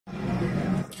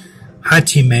Hi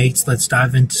teammates, let's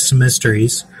dive into some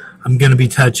mysteries. I'm going to be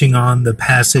touching on the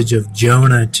passage of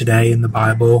Jonah today in the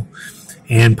Bible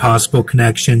and possible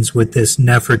connections with this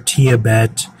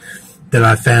Nefertiabet that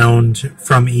I found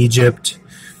from Egypt.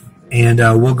 And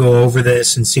we'll go over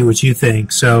this and see what you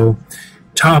think. So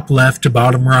top left to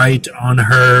bottom right on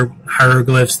her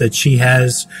hieroglyphs that she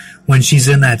has when she's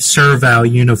in that servile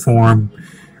uniform,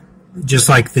 just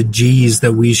like the G's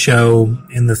that we show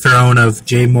in the throne of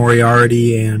J.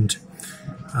 Moriarty and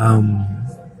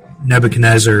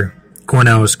Nebuchadnezzar,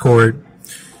 Cornell's court,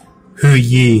 Hu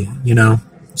Yi,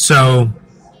 So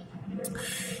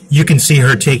you can see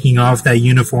her taking off that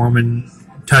uniform and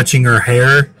touching her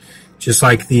hair, just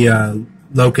like the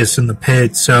locust in the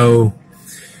pit. So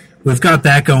we've got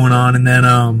that going on. And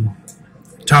then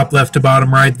top left to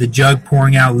bottom right, the jug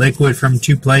pouring out liquid from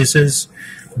two places,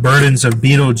 burdens of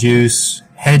Beetlejuice,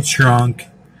 head shrunk,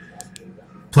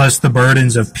 plus the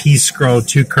burdens of Peace Scroll,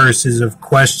 two curses of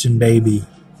Question Baby.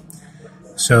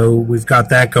 So we've got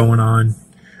that going on.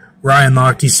 Ryan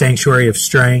Lochte's Sanctuary of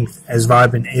Strength as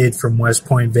Vibe and Id from West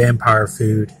Point Vampire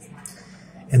Food.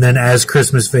 And then as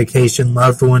Christmas Vacation,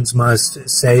 Loved Ones Must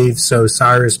Save, so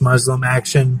Cyrus Muslim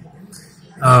Action.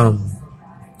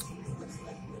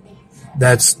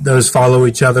 Those follow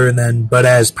each other. And then But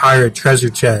as Pirate Treasure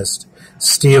Chest,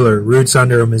 Stealer, Roots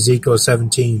Under Him, Ezekiel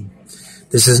 17.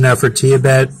 This is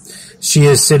Nefertiabet. She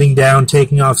is sitting down,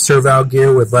 taking off servile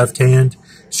gear with left hand.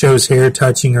 Shows hair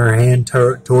touching her hand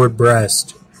toward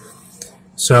breast.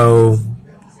 So,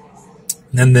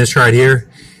 then this right here.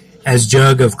 As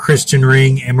jug of Christian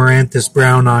ring, amaranthus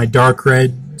brown eye, dark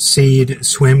red seed,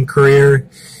 swim career.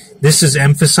 This is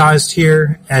emphasized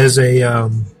here as a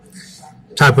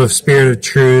type of spirit of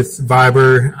truth,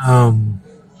 Viber,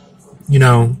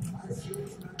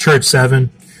 Church 7.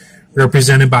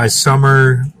 Represented by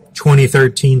Summer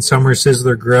 2013 Summer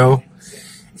Sizzler Grill.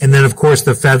 And then, of course,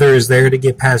 the feather is there to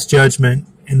get past judgment.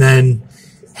 And then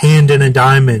hand in a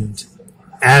diamond,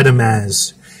 Adam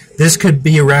as. This could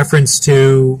be a reference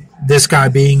to this guy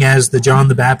being as the John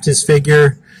the Baptist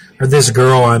figure, or this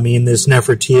girl, this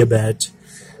Nefertiabet,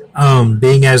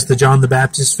 being as the John the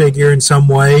Baptist figure in some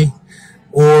way.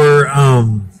 Or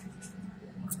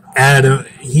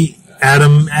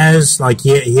Adam as, like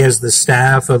he has the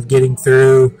staff of getting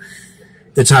through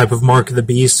the type of Mark of the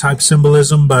Beast type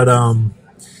symbolism, but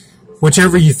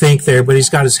whichever you think there, but he's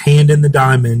got his hand in the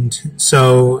diamond,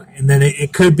 so, and then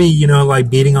it could be, like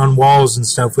beating on walls and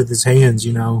stuff with his hands,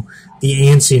 the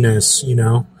antsiness,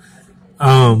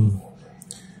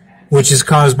 which is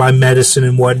caused by medicine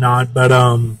and whatnot, but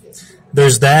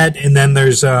there's that, and then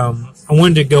there's, I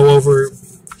wanted to go over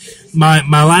my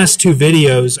last two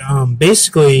videos,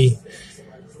 basically,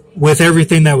 with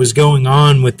everything that was going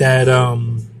on with that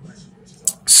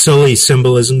silly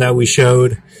symbolism that we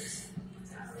showed,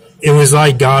 it was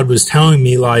like God was telling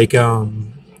me, like,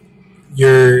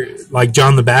 you're like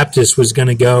John the Baptist was going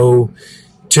to go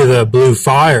to the blue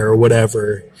fire or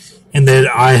whatever, and that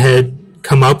I had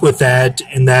come up with that,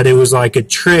 and that it was like a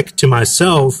trick to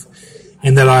myself,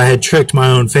 and that I had tricked my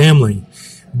own family.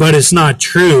 But it's not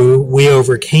true. We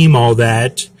overcame all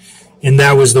that. And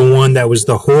that was the one that was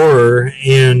the horror,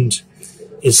 and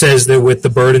it says that with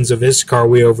the burdens of Issachar,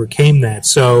 we overcame that.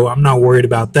 So I'm not worried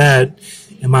about that,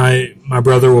 and my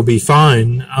brother will be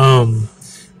fine.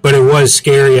 But it was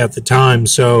scary at the time,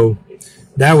 so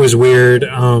that was weird.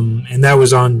 And that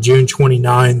was on June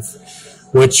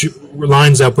 29th, which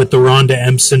lines up with the Rhonda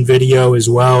Empson video as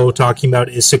well, talking about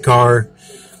Issachar.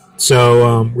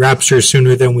 So Rapture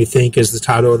Sooner Than We Think is the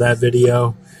title of that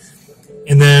video.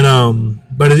 And then,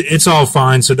 but it's all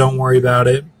fine, so don't worry about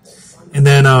it. And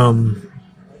then,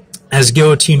 as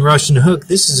Guillotine, Russian Hook,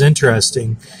 this is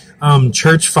interesting.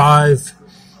 Church 5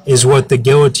 is what the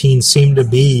guillotine seemed to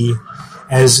be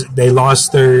as they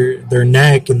lost their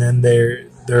neck, and then their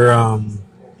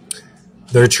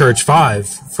Church 5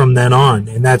 from then on.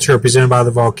 And that's represented by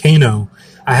the volcano.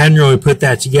 I hadn't really put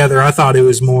that together. I thought it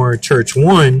was more Church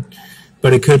 1,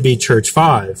 but it could be Church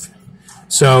 5.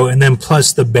 So, and then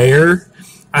plus the bear.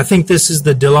 I think this is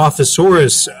the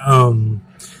Dilophosaurus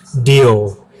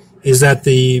deal, is that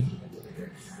the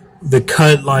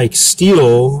cut like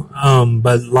steel,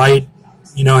 but light,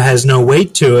 has no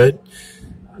weight to it,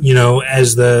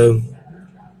 as the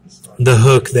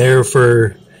hook there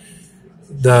for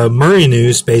the Murray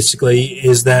noose, basically,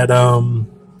 is that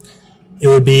it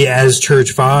would be as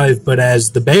Church 5, but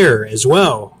as the bear as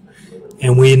well.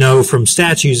 And we know from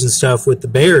statues and stuff what the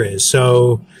bear is.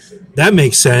 So that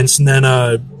makes sense. And then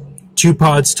 2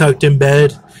 pods tucked in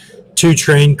bed, 2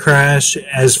 train crash,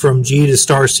 as from G to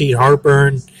Starseed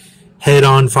Heartburn, head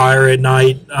on fire at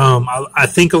night. I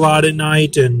think a lot at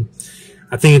night, and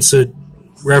I think it's a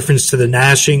reference to the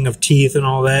gnashing of teeth and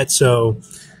all that. So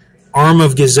arm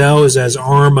of gazelle is as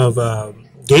arm of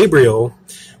Gabriel,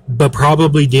 but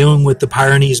probably dealing with the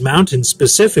Pyrenees Mountains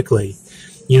specifically.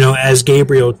 As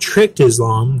Gabriel tricked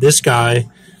Islam, this guy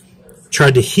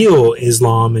tried to heal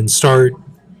Islam and start,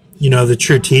 the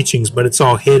true teachings, but it's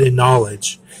all hidden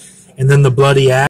knowledge. And then the bloody axe